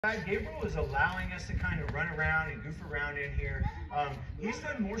Gabriel is allowing us to kind of run around and goof around in here. He's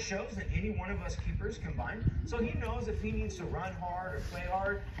done more shows than any one of us keepers combined, so he knows if he needs to run hard or play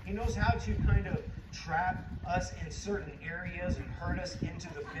hard. He knows how to kind of trap us in certain areas and hurt us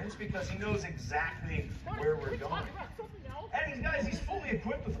into the fence because he knows exactly where we're going. And he's fully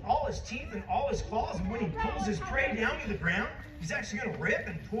equipped with all his teeth and all his claws, and when he pulls his prey down to the ground, he's actually going to rip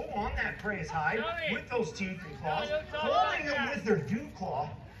and pull on that prey's hide with those teeth and claws, holding them with their dew claw.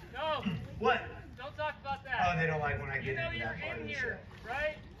 No. What? Don't talk about that. Oh, they don't like when I get into that part of the show. Here,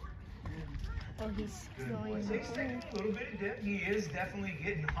 right? Oh, he's Good. So he's taking a little bit of dip. He is definitely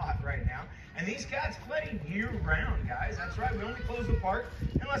getting hot right now. And these cats play year-round, guys. That's right. We only close the park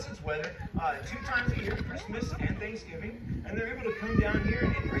unless it's weather 2 times a year, Christmas and Thanksgiving. And they're able to come down here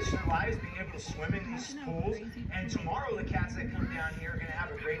and enrich their lives, being able to swim in these pools. And tomorrow, the cats that come down here are going to have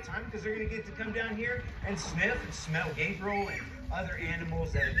a great time because they're going to get to come down here and sniff and smell Gabriel and other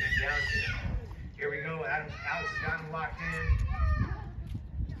animals that have been down here. Here we go. Alex has got him locked in.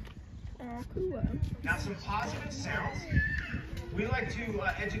 Now some positive sounds. We like to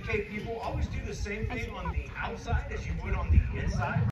educate people. Always do the same thing on the outside as you would on the inside.